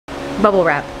Bubble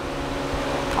wrap.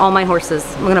 All my horses.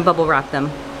 I'm gonna bubble wrap them.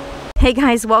 Hey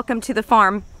guys, welcome to the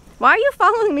farm. Why are you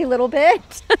following me, little bit?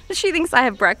 She thinks I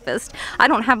have breakfast. I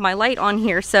don't have my light on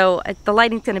here, so the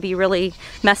lighting's gonna be really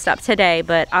messed up today,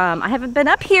 but I haven't been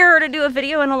up here to do a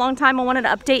video in a long time. I wanted to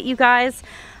update you guys.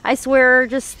 I swear,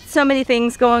 just so many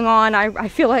things going on. I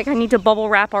feel like I need to bubble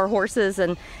wrap our horses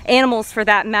and animals for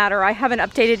that matter. I haven't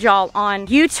updated y'all on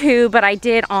YouTube, but I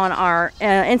did on our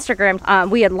Instagram.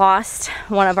 We had lost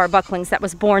one of our bucklings that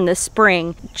was born this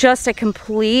spring. Just a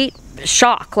complete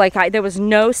shock. Like there was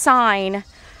no sign.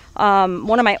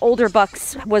 One of my older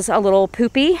bucks was a little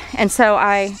poopy, and so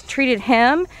I treated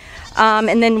him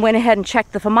and then went ahead and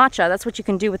checked the FAMACHA. That's what you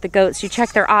can do with the goats. You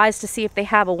check their eyes to see if they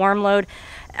have a worm load.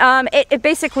 It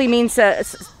basically means a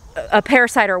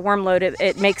parasite or worm load.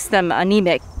 It makes them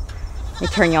anemic. Let me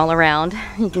turn y'all around.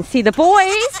 You can see the boys.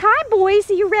 Hi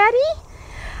boys, are you ready?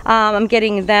 I'm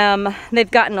getting them, they've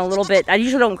gotten a little bit, I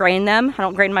usually don't grain them. I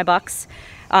don't grain my bucks.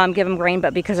 Give them grain,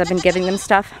 but because I've been giving them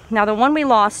stuff. Now the one we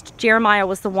lost, Jeremiah,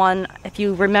 was the one, if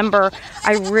you remember,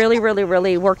 I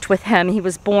really worked with him. He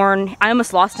was born, I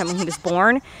almost lost him when he was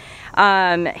born.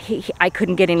 I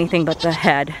couldn't get anything but the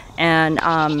head, and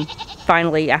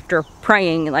finally, after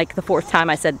praying like the 4th time,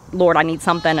 I said, Lord, I need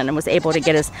something, and I was able to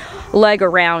get his leg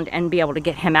around and be able to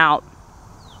get him out.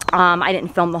 I didn't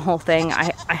film the whole thing.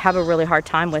 I have a really hard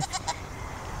time with,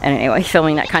 and anyway,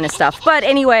 filming that kind of stuff. But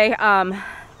anyway,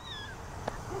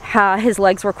 his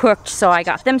legs were cooked, so I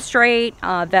got them straight.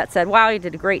 Vet said, wow, you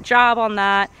did a great job on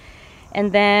that.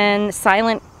 And then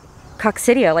silent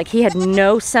coccidia, like he had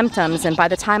no symptoms, and by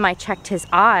the time I checked his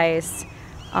eyes,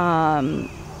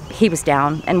 he was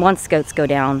down. And once goats go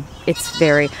down, it's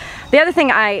very... The other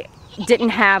thing I didn't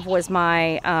have was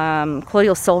my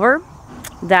colloidal silver.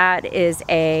 That is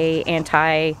a it's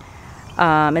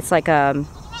like a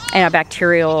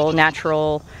antibacterial,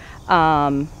 natural.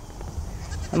 I'm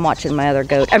watching my other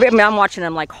goat. I mean, I'm watching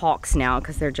them like hawks now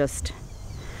because they're just...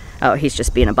 Oh, he's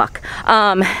just being a buck.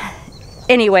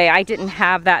 Anyway, I didn't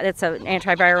have that. It's an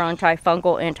antiviral,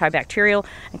 antifungal, antibacterial,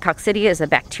 and coccidia is a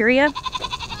bacteria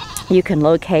you can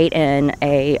locate in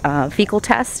a fecal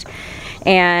test.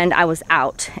 And I was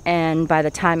out, and by the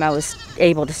time I was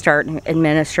able to start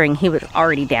administering, he was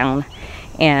already down,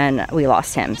 and we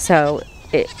lost him. So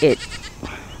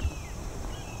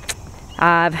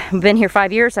I've been here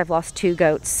 5 years. I've lost 2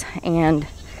 goats, and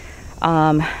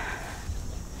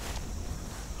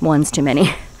one's too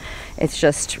many. It's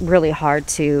just really hard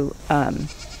to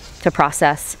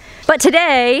process. But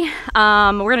today,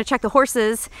 we're gonna check the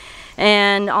horses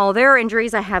and all their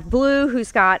injuries. I have Blue,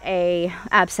 who's got a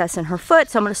abscess in her foot,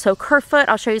 so I'm gonna soak her foot.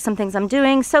 I'll show you some things I'm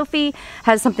doing. Sophie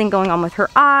has something going on with her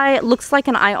eye. It looks like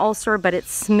an eye ulcer, but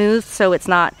it's smooth, so it's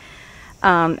not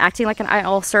acting like an eye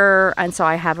ulcer, and so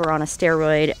I have her on a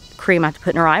steroid cream I have to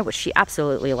put in her eye, which she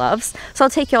absolutely loves. So I'll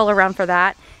take you all around for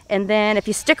that. And then if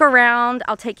you stick around,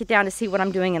 I'll take you down to see what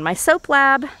I'm doing in my soap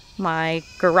lab, my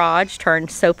garage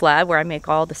turned soap lab where I make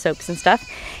all the soaps and stuff,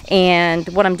 and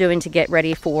what I'm doing to get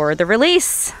ready for the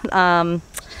release, the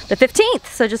 15th.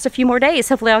 So just a few more days.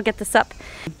 Hopefully I'll get this up.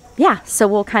 Yeah, so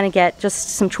we'll kind of get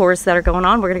just some chores that are going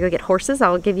on. We're gonna go get horses.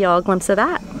 I'll give you all a glimpse of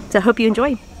that. So I hope you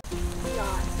enjoy. And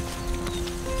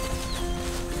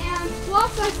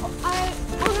plus,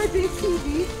 on our big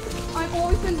TV, I've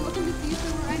always been looking to see if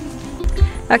there were any.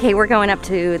 Okay, we're going up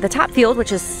to the top field,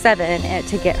 which is 7,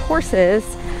 to get horses.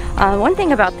 One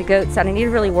thing about the goats that I need to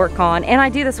really work on, and I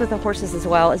do this with the horses as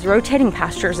well, is rotating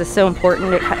pastures is so important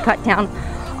to cut down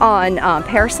on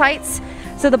parasites.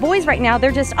 So the boys right now,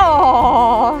 they're just,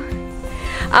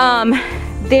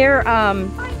 they're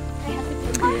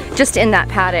just in that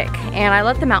paddock, and I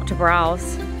let them out to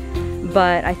browse.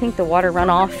 But I think the water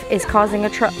runoff is causing a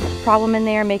problem in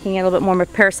there, making it a little bit more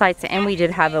with parasites, and we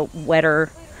did have a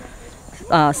wetter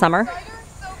summer.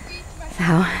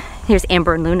 So here's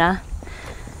Amber and Luna.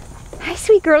 Hi,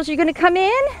 sweet girls, you're gonna come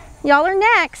in? Y'all are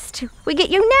next. We get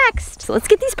you next. So let's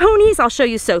get these ponies. I'll show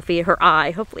you Sophie, her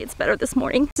eye. Hopefully it's better this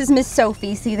morning. This is Miss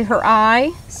Sophie, see her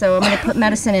eye? So I'm gonna put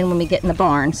medicine in when we get in the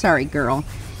barn. Sorry, girl.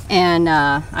 And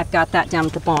I've got that down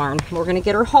at the barn. We're gonna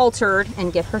get her haltered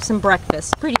and get her some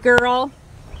breakfast. Pretty girl. All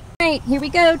right, here we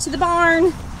go to the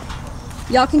barn.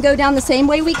 Y'all can go down the same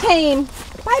way we came.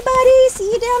 Bye, buddy.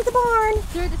 See you down at the barn.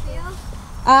 Through the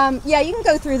field? Yeah, you can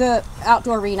go through the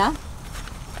outdoor arena.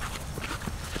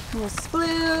 Here's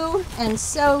Blue and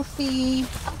Sophie.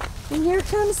 And here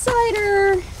comes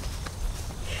Cider.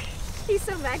 He's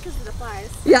so mad because of the flies.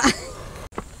 Yeah.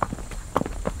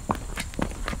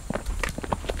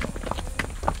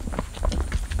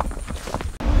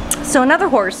 So another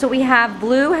horse. So we have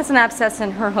Blue has an abscess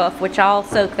in her hoof, which I'll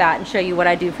soak that and show you what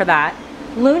I do for that.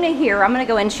 Luna here, I'm gonna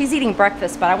go in, she's eating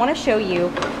breakfast, but I wanna show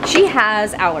you, she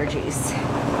has allergies.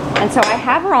 And so I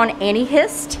have her on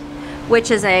Antihist,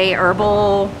 which is a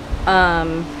herbal,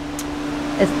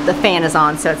 the fan is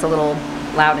on, so it's a little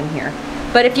loud in here.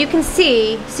 But if you can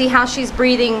see how she's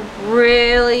breathing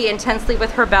really intensely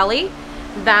with her belly?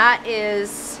 That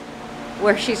is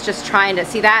where she's just trying to,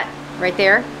 see that right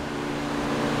there?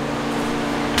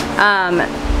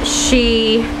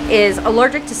 She is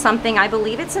allergic to something, I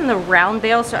believe it's in the round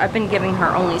bale, so I've been giving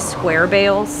her only square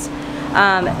bales.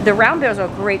 The round bales are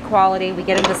great quality. We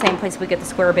get them the same place we get the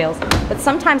square bales, but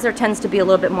sometimes there tends to be a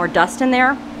little bit more dust in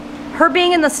there. Her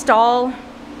being in the stall,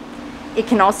 it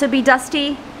can also be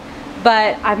dusty,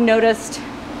 but I've noticed,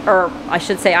 or I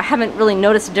should say, I haven't really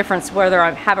noticed a difference whether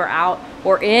I have her out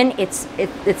or in. It's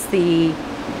the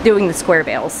doing the square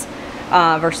bales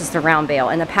versus the round bale.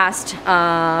 In the past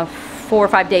 4 or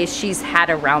 5 days, she's had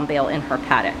a round bale in her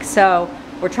paddock. So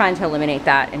we're trying to eliminate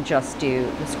that and just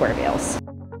do the square bales.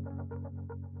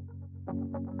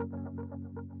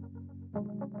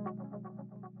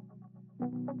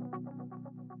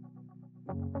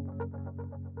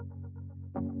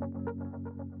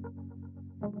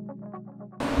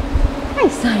 Hi,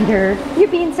 Cider. You're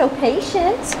being so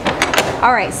patient.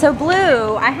 All right, so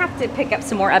Blue, I have to pick up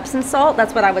some more Epsom salt.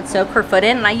 That's what I would soak her foot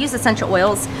in. And I use essential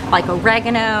oils like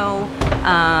oregano,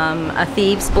 a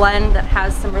Thieves blend that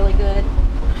has some really good.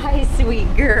 Hi,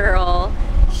 sweet girl.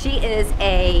 She is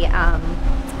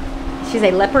she's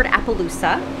a leopard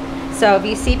Appaloosa. So if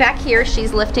you see back here,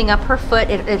 she's lifting up her foot.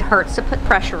 It hurts to put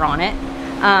pressure on it.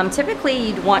 Typically,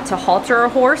 you'd want to halter a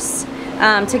horse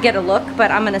to get a look,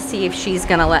 but I'm gonna see if she's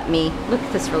gonna let me. Look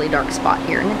at this really dark spot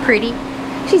here. Isn't it pretty?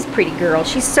 She's a pretty girl.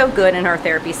 She's so good in her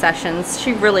therapy sessions.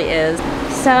 She really is.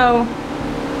 So,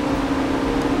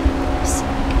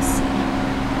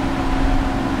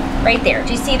 right there.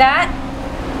 Do you see that?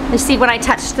 You see when I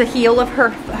touched the heel of her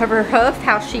hoof,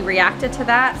 how she reacted to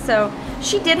that? So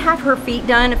she did have her feet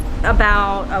done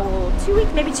about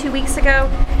maybe 2 weeks ago,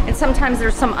 and sometimes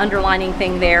there's some underlining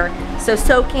thing there. So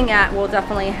soaking will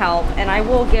definitely help, and I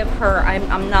will give her,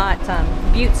 I'm not,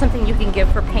 Bute, something you can give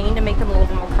for pain to make them a little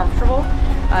bit more comfortable.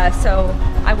 So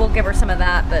I will give her some of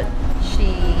that, but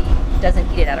she doesn't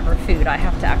eat it out of her food. I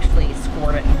have to actually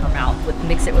squirt it in her mouth,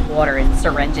 mix it with water and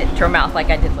syringe it into her mouth like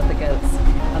I did with the goats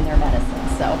on their medicine.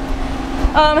 So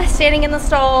standing in the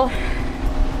stall,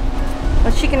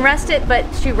 but she can rest it, but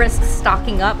she risks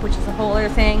stocking up, which is a whole other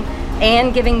thing,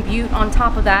 and giving Bute on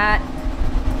top of that.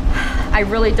 I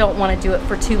really don't want to do it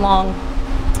for too long.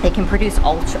 It can produce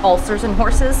ulcers in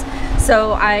horses.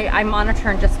 So I monitor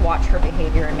and just watch her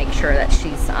behavior and make sure that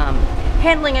she's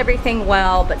handling everything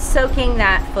well, but soaking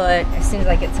that foot as soon as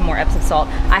I get some more Epsom salt.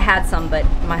 I had some, but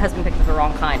my husband picked up the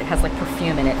wrong kind. It has like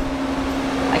perfume in it.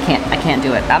 I can't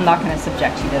do it. I'm not going to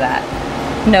subject you to that.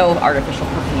 No artificial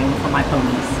perfume for my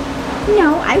ponies.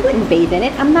 No, I wouldn't bathe in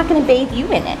it. I'm not going to bathe you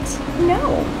in it.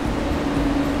 No.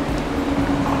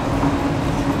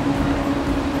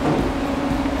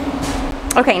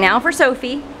 Okay, now for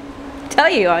Sophie. Tell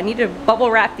you, I need to bubble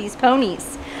wrap these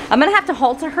ponies. I'm going to have to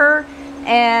halter her,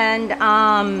 and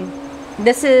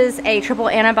this is a triple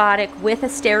antibiotic with a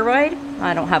steroid.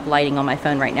 I don't have lighting on my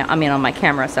phone right now. I mean, on my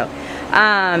camera, so.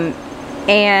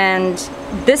 And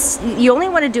this, you only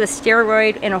want to do a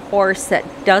steroid in a horse that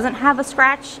doesn't have a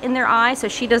scratch in their eye. So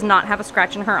she does not have a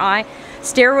scratch in her eye.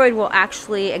 Steroid will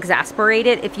actually exasperate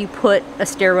it if you put a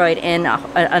steroid in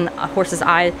a horse's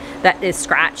eye that is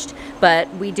scratched.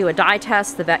 But we do a dye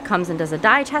test. The vet comes and does a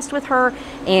dye test with her,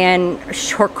 and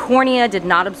her cornea did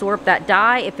not absorb that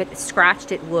dye. If it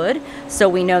scratched, it would. So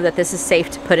we know that this is safe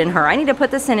to put in her. I need to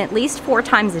put this in at least 4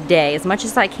 times a day, as much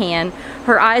as I can.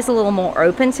 Her eye's a little more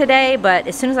open today, but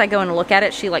as soon as I go and look at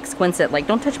it, she like squints it, like,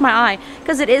 don't touch my eye,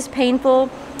 because it is painful.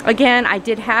 Again, I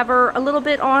did have her a little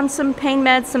bit on some pain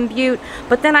meds, some Bute,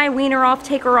 but then I wean her off,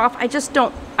 take her off.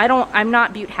 I'm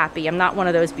not Bute happy. I'm not one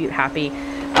of those Bute happy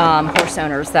horse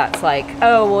owners that's like,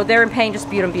 oh, well, they're in pain, just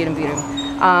Bute them, Bute them, Bute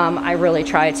them. I really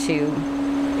try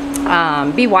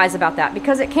to be wise about that,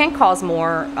 because it can cause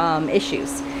more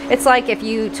issues. It's like if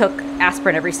you took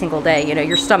aspirin every single day, you know,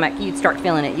 your stomach, you'd start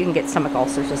feeling it. You can get stomach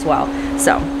ulcers as well.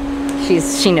 So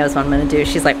she knows what I'm going to do.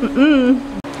 She's like,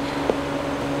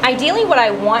 Ideally, what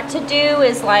I want to do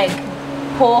is like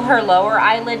pull her lower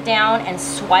eyelid down and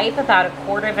swipe about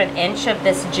 1/4 of an inch of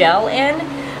this gel in,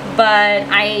 but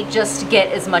I just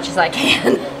get as much as I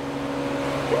can.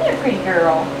 Come here, pretty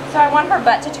girl. So I want her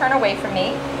butt to turn away from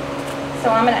me. So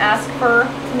I'm going to ask for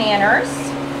manners.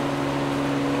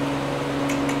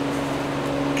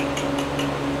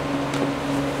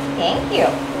 Thank you.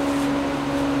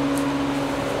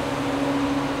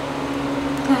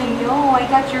 I know, I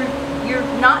got your your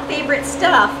not favorite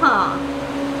stuff, huh?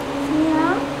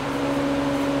 Yeah.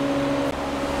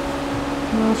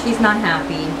 Well, she's not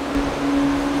happy.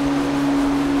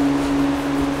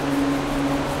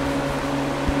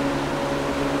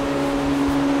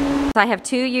 I have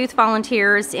 2 youth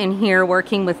volunteers in here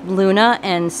working with Luna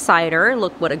and Cider.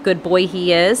 Look what a good boy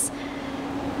he is.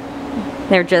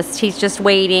 He's just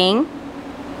waiting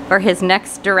for his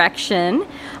next direction.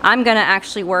 I'm gonna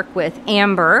actually work with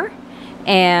Amber,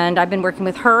 and I've been working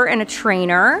with her and a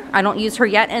trainer. I don't use her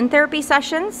yet in therapy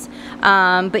sessions,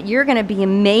 but you're gonna be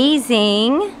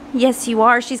amazing. Yes, you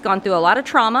are. She's gone through a lot of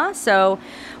trauma, so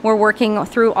we're working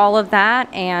through all of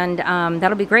that, and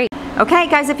that'll be great. Okay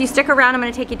guys, if you stick around, I'm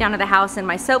gonna take you down to the house in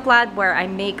my soap lab where I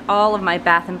make all of my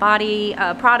bath and body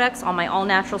products, all my all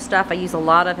natural stuff. I use a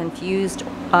lot of infused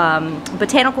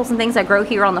botanicals and things I grow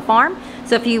here on the farm.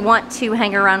 So if you want to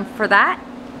hang around for that,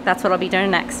 that's what I'll be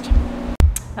doing next.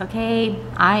 Okay,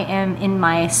 I am in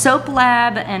my soap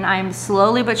lab and I'm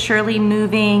slowly but surely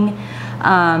moving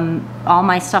all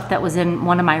my stuff that was in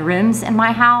one of my rooms in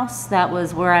my house. That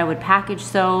was where I would package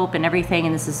soap and everything,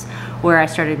 and this is where I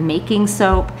started making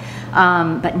soap.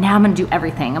 But now I'm gonna do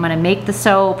everything. I'm gonna make the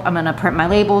soap, I'm gonna print my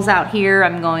labels out here,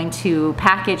 I'm going to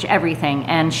package everything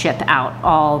and ship out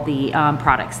all the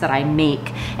products that I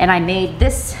make. And I made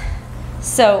this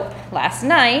soap last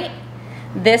night.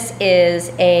 This is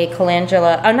a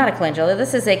calendula, oh not a calendula,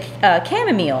 this is a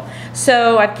chamomile.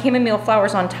 So I have chamomile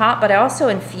flowers on top, but I also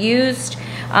infused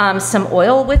some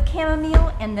oil with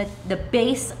chamomile, and the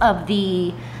base of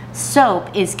the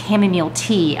soap is chamomile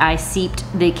tea. I seeped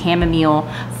the chamomile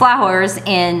flowers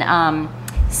in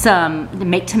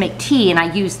to make tea, and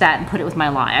I use that and put it with my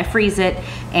lye. I freeze it,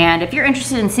 and if you're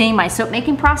interested in seeing my soap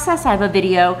making process, I have a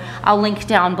video I'll link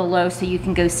down below so you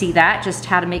can go see that, just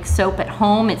how to make soap at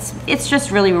home. It's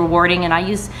just really rewarding, and I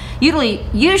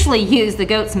usually use the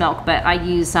goat's milk, but I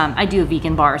do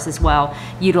vegan bars as well,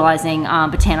 utilizing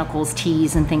botanicals,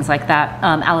 teas, and things like that,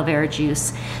 aloe vera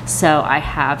juice. So I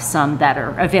have some that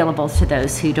are available to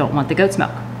those who don't want the goat's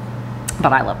milk.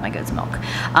 But I love my goat's milk.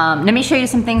 Let me show you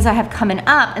some things I have coming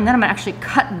up, and then I'm gonna actually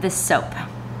cut this soap.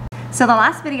 So the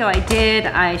last video I did,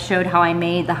 I showed how I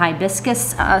made the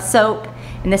hibiscus soap,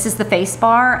 and this is the face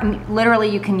bar. I mean, literally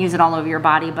you can use it all over your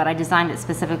body, but I designed it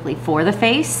specifically for the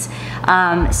face.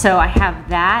 So I have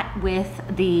that with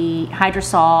the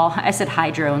hydrosol, I said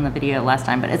hydro in the video last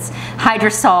time, but it's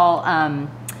hydrosol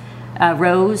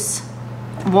rose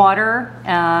water,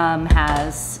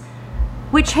 has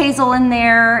witch hazel in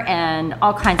there and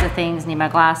all kinds of things. Need my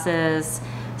glasses.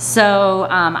 So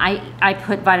I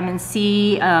put vitamin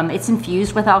C. It's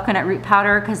infused with alkanet root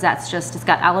powder because it's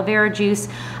got aloe vera juice,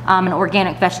 and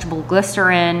organic vegetable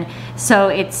glycerin. So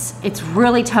it's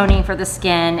really toning for the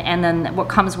skin. And then what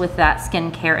comes with that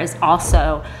skincare is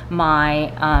also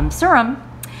my serum.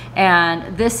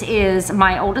 And this is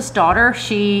my oldest daughter.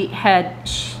 She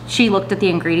looked at the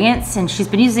ingredients and she's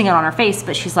been using it on her face,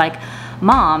 but she's like,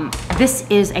 Mom, this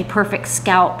is a perfect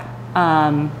scalp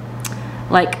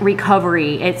like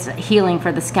recovery. It's healing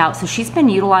for the scalp. So she's been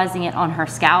utilizing it on her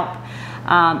scalp.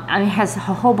 It has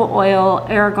jojoba oil,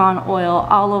 argan oil,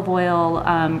 olive oil,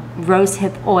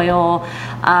 rosehip oil,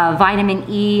 vitamin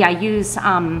E. I use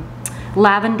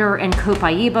lavender and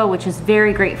copaiba, which is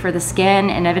very great for the skin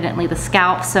and evidently the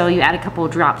scalp. So you add a couple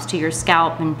of drops to your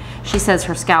scalp, and she says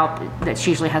her scalp that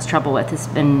she usually has trouble with has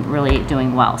been really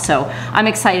doing well. So I'm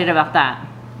excited about that.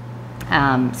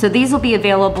 So these will be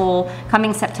available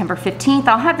coming September 15th.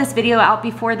 I'll have this video out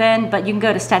before then, but you can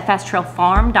go to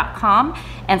steadfasttrailfarm.com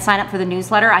and sign up for the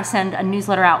newsletter. I send a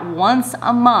newsletter out once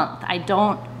a month. I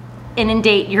don't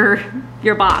inundate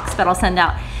your box, but I'll send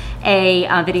out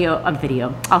a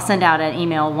video. I'll send out an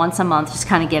email once a month, just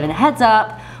kind of giving a heads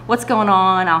up what's going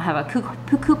on. I'll have a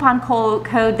coupon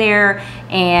code there,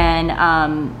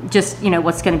 and just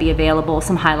what's going to be available,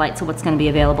 some highlights of what's going to be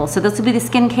available. So this will be the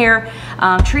skincare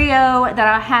trio that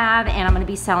I have, and I'm going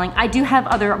to be selling. I do have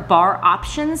other bar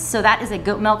options. So that is a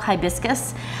goat milk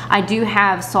hibiscus. I do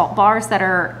have salt bars that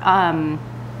are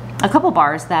a couple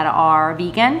bars that are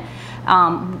vegan.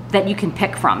 That you can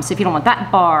pick from. So if you don't want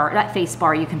that face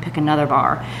bar, you can pick another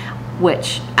bar,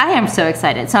 which I am so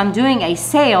excited. So I'm doing a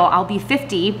sale. I'll be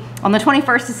 50 on the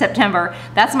 21st of September.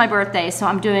 That's my birthday. So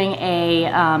I'm doing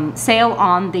a sale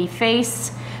on the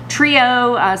face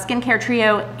trio, skincare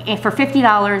trio for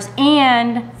 $50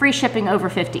 and free shipping over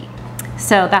 50.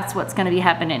 So that's what's gonna be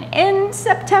happening in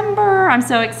September. I'm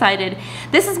so excited.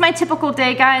 This is my typical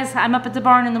day, guys. I'm up at the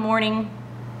barn in the morning.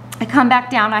 I come back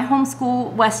down, I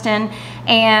homeschool Weston,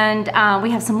 and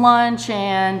we have some lunch,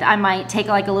 and I might take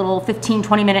like a little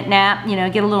 15-20 minute nap,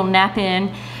 get a little nap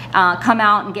in, come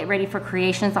out and get ready for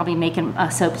creations. I'll be making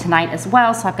soap tonight as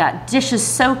well. So I've got dishes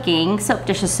soaking, soap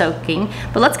dishes soaking.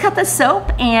 But let's cut the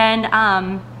soap,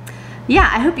 and yeah,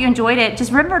 I hope you enjoyed it.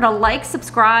 Just remember to like,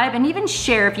 subscribe, and even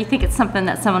share if you think it's something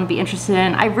that someone would be interested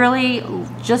in. I really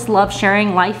just love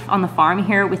sharing life on the farm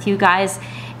here with you guys.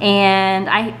 And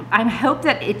I hope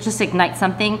that it just ignites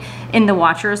something in the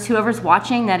watchers, whoever's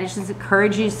watching, that it just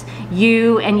encourages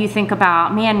you, and you think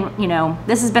about, man, you know,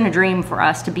 this has been a dream for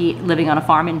us to be living on a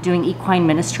farm and doing equine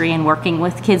ministry and working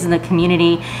with kids in the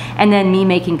community, and then me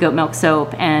making goat milk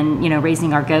soap and, you know,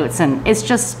 raising our goats. And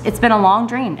it's been a long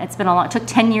dream. It took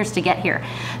 10 years to get here.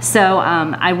 So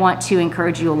I want to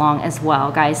encourage you along as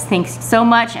well. Guys, thanks so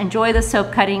much. Enjoy the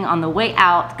soap cutting on the way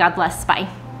out. God bless. Bye.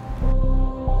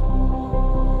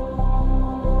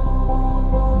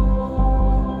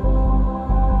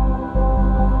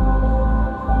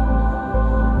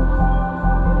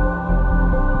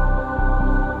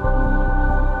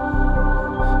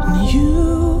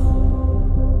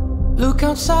 Look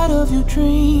outside of your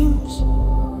dreams,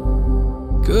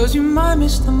 'cause you might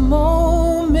miss the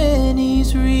moment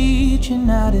he's reaching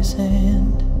out his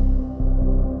hand.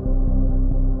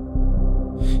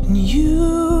 And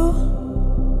you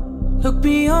look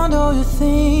beyond all your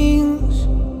things,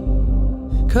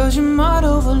 'cause you might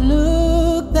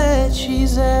overlook that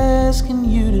she's asking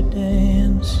you to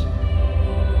dance.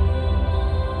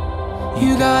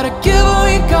 You gotta give all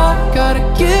you got, gotta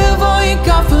give all you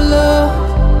got for love,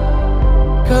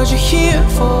 'cause you're here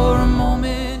for a moment.